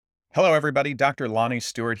Hello, everybody. Dr. Lonnie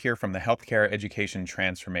Stewart here from the Healthcare Education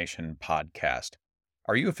Transformation Podcast.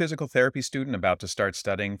 Are you a physical therapy student about to start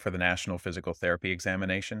studying for the National Physical Therapy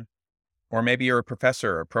Examination? Or maybe you're a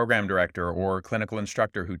professor, a program director, or clinical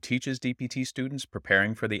instructor who teaches DPT students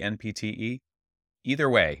preparing for the NPTE? Either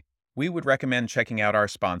way, we would recommend checking out our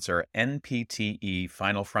sponsor, NPTE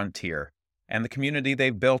Final Frontier, and the community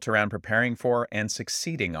they've built around preparing for and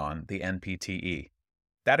succeeding on the NPTE.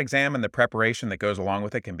 That exam and the preparation that goes along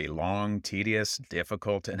with it can be long, tedious,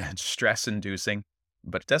 difficult, and stress-inducing,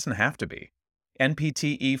 but it doesn't have to be.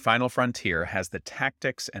 NPTE Final Frontier has the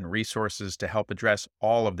tactics and resources to help address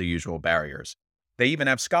all of the usual barriers. They even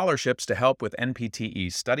have scholarships to help with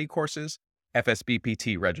NPTE study courses,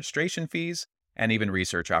 FSBPT registration fees, and even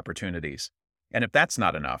research opportunities. And if that's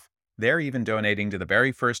not enough, they're even donating to the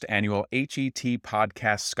very first annual HET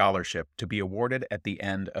Podcast Scholarship to be awarded at the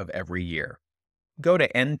end of every year. Go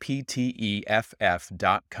to npteff.com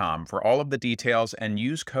for all of the details and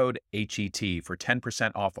use code HET for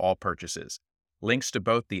 10% off all purchases. Links to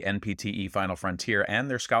both the NPTE Final Frontier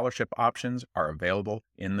and their scholarship options are available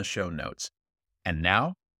in the show notes. And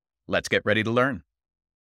now, let's get ready to learn.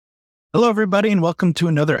 Hello, everybody, and welcome to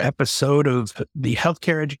another episode of the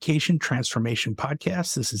Healthcare Education Transformation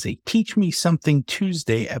Podcast. This is a Teach Me Something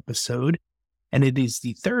Tuesday episode, and it is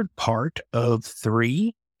the third part of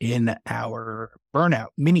 3 in our Burnout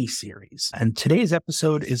mini-series. And today's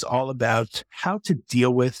episode is all about how to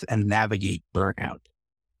deal with and navigate burnout.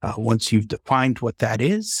 Once you've defined what that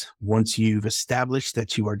is, once you've established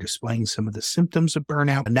that you are displaying some of the symptoms of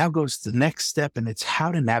burnout, and now goes to the next step, and it's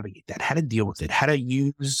how to navigate that, how to deal with it, how to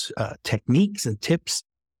use techniques and tips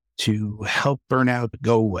to help burnout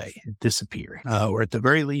go away, disappear, or at the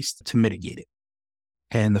very least, to mitigate it.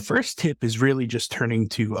 And the first tip is really just turning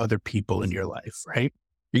to other people in your life, right?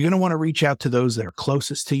 You're going to want to reach out to those that are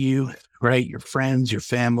closest to you, right? Your friends, your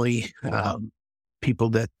family, people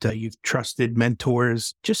that you've trusted,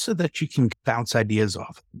 mentors, just so that you can bounce ideas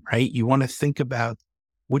off, right? You want to think about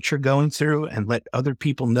what you're going through and let other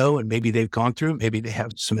people know, and maybe they've gone through it, maybe they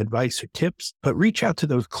have some advice or tips, but reach out to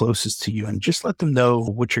those closest to you and just let them know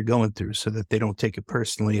what you're going through so that they don't take it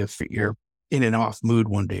personally if you're in an off mood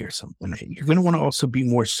one day or something. You're going to want to also be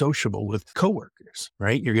more sociable with coworkers,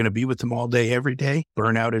 right? You're going to be with them all day, every day.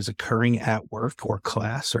 Burnout is occurring at work or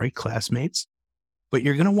class, right? Classmates. But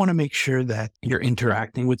you're going to want to make sure that you're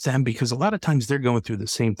interacting with them because a lot of times they're going through the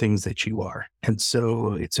same things that you are. And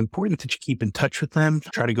so it's important that you keep in touch with them,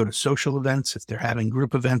 try to go to social events if they're having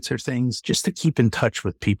group events or things, just to keep in touch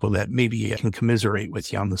with people that maybe can commiserate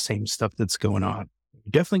with you on the same stuff that's going on.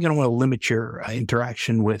 You're definitely going to want to limit your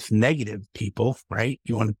interaction with negative people, right?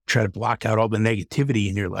 You want to try to block out all the negativity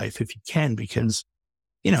in your life if you can, because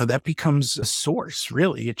that becomes a source,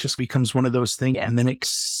 really. It just becomes one of those things, and then it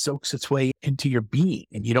soaks its way into your being,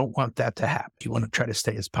 and you don't want that to happen. You want to try to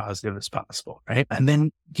stay as positive as possible, right? And then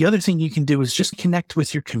the other thing you can do is just connect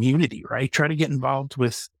with your community, right? Try to get involved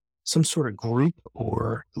with some sort of group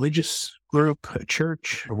or religious group, a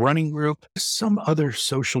church, a running group, some other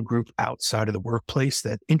social group outside of the workplace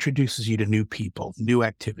that introduces you to new people, new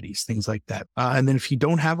activities, things like that. And then if you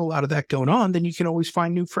don't have a lot of that going on, then you can always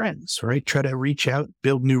find new friends, right? Try to reach out,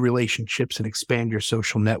 build new relationships, and expand your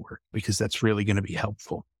social network because that's really going to be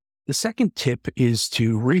helpful. The second tip is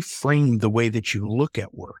to reframe the way that you look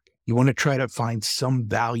at work. You want to try to find some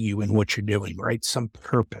value in what you're doing, right? Some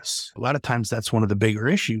purpose. A lot of times that's one of the bigger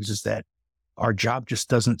issues is that our job just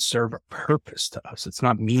doesn't serve a purpose to us. It's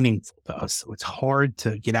not meaningful to us. So it's hard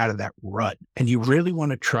to get out of that rut. And you really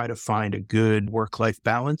want to try to find a good work-life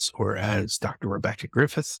balance, or as Dr. Rebecca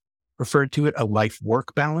Griffith referred to it, a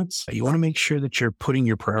life-work balance. You want to make sure that you're putting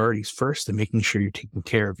your priorities first and making sure you're taking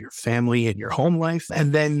care of your family and your home life,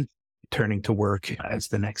 and then turning to work as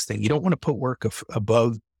the next thing. You don't want to put work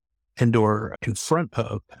above and or in front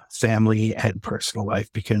of family and personal life,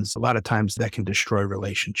 because a lot of times that can destroy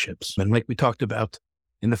relationships. And like we talked about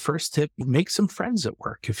in the first tip, make some friends at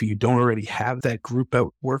work. If you don't already have that group at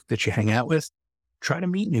work that you hang out with, try to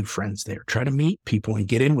meet new friends there. Try to meet people and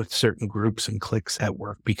get in with certain groups and cliques at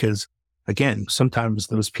work, because again, sometimes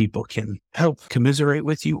those people can help commiserate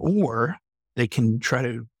with you, or they can try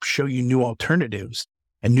to show you new alternatives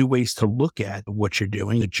and new ways to look at what you're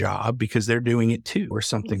doing, a job, because they're doing it too, or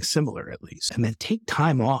something similar at least. And then take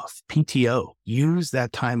time off, PTO, use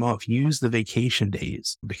that time off, use the vacation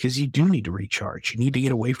days, because you do need to recharge. You need to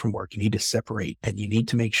get away from work. You need to separate, and you need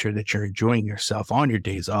to make sure that you're enjoying yourself on your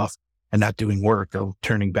days off and not doing work or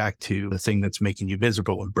turning back to the thing that's making you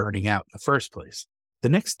miserable and burning out in the first place. The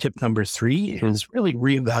next tip, number 3, is really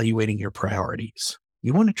reevaluating your priorities.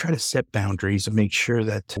 You want to try to set boundaries and make sure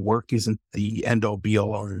that work isn't the end all be all,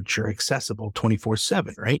 or that you're accessible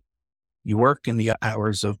 24/7, right? You work in the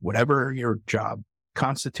hours of whatever your job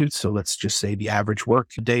constitutes. So let's just say the average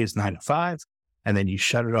work day is 9 to 5, and then you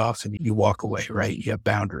shut it off and you walk away, right? You have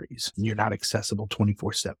boundaries. You're not accessible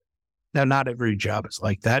 24/7. Now, not every job is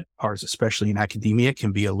like that. Ours, especially in academia,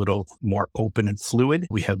 can be a little more open and fluid.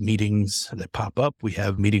 We have meetings that pop up. We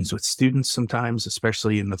have meetings with students sometimes,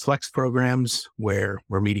 especially in the flex programs where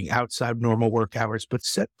we're meeting outside normal work hours, but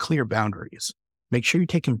set clear boundaries. Make sure you're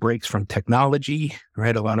taking breaks from technology,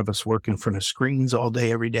 right? A lot of us work in front of screens all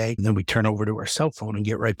day, every day, and then we turn over to our cell phone and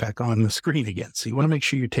get right back on the screen again. So you want to make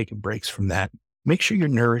sure you're taking breaks from that. Make sure you're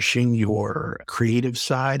nourishing your creative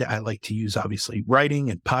side. I like to use, obviously, writing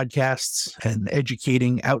and podcasts and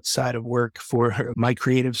educating outside of work for my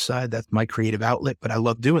creative side. That's my creative outlet, but I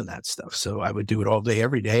love doing that stuff. So I would do it all day,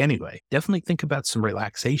 every day anyway. Definitely think about some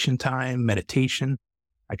relaxation time, meditation.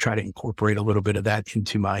 I try to incorporate a little bit of that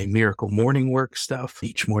into my miracle morning work stuff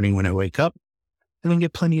each morning when I wake up, and then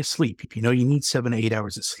get plenty of sleep. If you know you need 7 to 8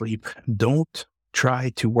 hours of sleep, don't try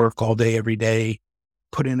to work all day, every day,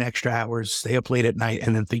 put in extra hours, stay up late at night,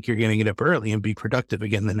 and then think you're going to get up early and be productive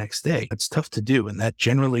again the next day. It's tough to do, and that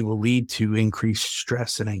generally will lead to increased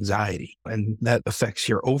stress and anxiety, and that affects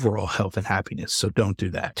your overall health and happiness. So don't do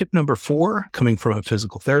that. Tip number 4, coming from a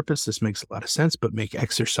physical therapist, this makes a lot of sense, but make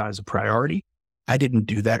exercise a priority. I didn't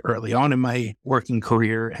do that early on in my working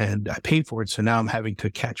career, and I paid for it. So now I'm having to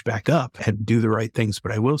catch back up and do the right things.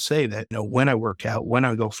 But I will say that, when I work out, when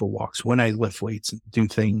I go for walks, when I lift weights and do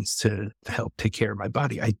things to help take care of my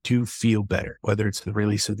body, I do feel better, whether it's the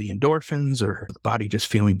release of the endorphins or the body just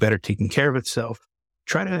feeling better, taking care of itself.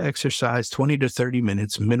 Try to exercise 20 to 30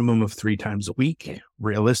 minutes, minimum of 3 times a week.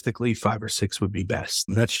 Realistically, 5 or 6 would be best.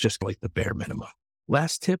 And that's just like the bare minimum.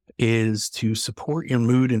 Last tip is to support your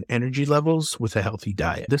mood and energy levels with a healthy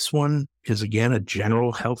diet. This one is, again, a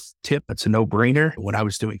general health tip. It's a no-brainer. When I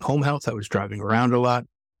was doing home health, I was driving around a lot,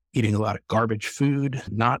 eating a lot of garbage food,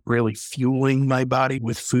 not really fueling my body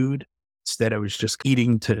with food. Instead, I was just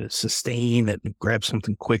eating to sustain and grab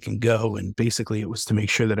something quick and go. And basically, it was to make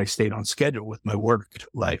sure that I stayed on schedule with my work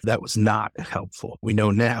life. That was not helpful. We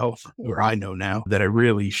know now, or I know now, that I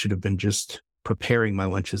really should have been just preparing my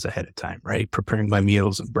lunches ahead of time, right? Preparing my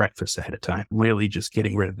meals and breakfast ahead of time. Really just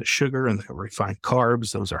getting rid of the sugar and the refined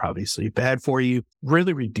carbs. Those are obviously bad for you.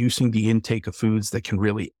 Really reducing the intake of foods that can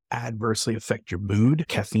really adversely affect your mood.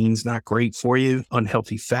 Caffeine's not great for you.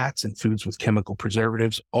 Unhealthy fats and foods with chemical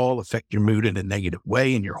preservatives all affect your mood in a negative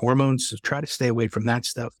way and your hormones. So try to stay away from that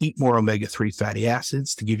stuff. Eat more omega-3 fatty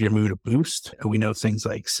acids to give your mood a boost. And we know things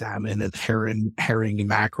like salmon and herring,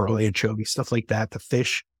 mackerel, anchovy, stuff like that. The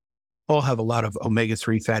fish all have a lot of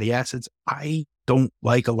omega-3 fatty acids. I don't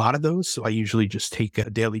like a lot of those, so I usually just take a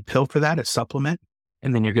daily pill for that, a supplement.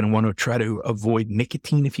 And then you're going to want to try to avoid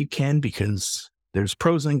nicotine if you can, because there's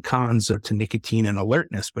pros and cons to nicotine and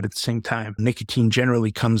alertness, but at the same time, nicotine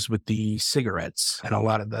generally comes with the cigarettes, and a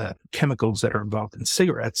lot of the chemicals that are involved in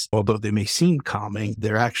cigarettes, although they may seem calming,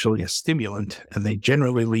 they're actually a stimulant, and they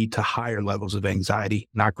generally lead to higher levels of anxiety.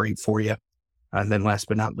 Not great for you. And then last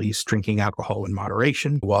but not least, drinking alcohol in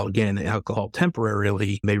moderation. While again, alcohol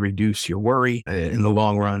temporarily may reduce your worry, in the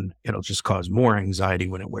long run, it'll just cause more anxiety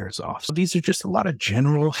when it wears off. So these are just a lot of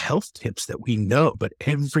general health tips that we know, but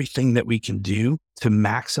everything that we can do to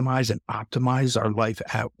maximize and optimize our life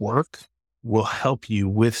at work will help you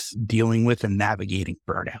with dealing with and navigating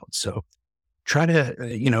burnout. So try to,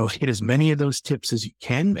 hit as many of those tips as you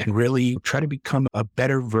can, and really try to become a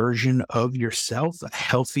better version of yourself, a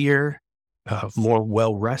healthier, more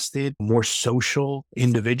well-rested, more social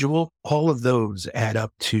individual. All of those add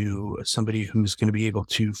up to somebody who's going to be able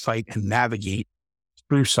to fight and navigate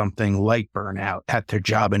through something like burnout at their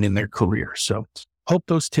job and in their career. So hope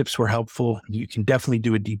those tips were helpful. You can definitely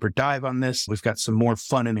do a deeper dive on this. We've got some more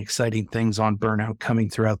fun and exciting things on burnout coming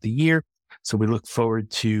throughout the year. So we look forward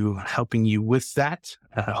to helping you with that.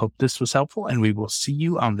 I hope this was helpful, and we will see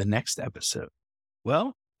you on the next episode.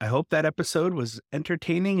 Well, I hope that episode was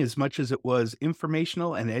entertaining as much as it was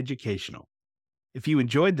informational and educational. If you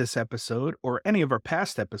enjoyed this episode or any of our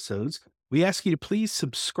past episodes, we ask you to please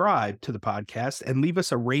subscribe to the podcast and leave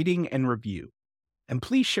us a rating and review. And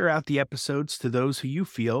please share out the episodes to those who you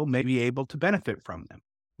feel may be able to benefit from them.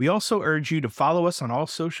 We also urge you to follow us on all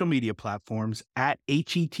social media platforms at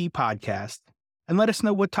HET Podcast, and let us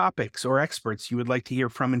know what topics or experts you would like to hear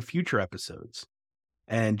from in future episodes.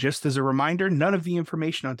 And just as a reminder, none of the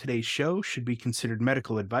information on today's show should be considered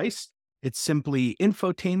medical advice. It's simply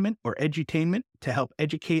infotainment or edutainment to help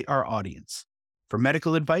educate our audience. For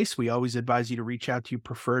medical advice, we always advise you to reach out to your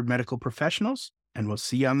preferred medical professionals, and we'll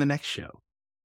see you on the next show.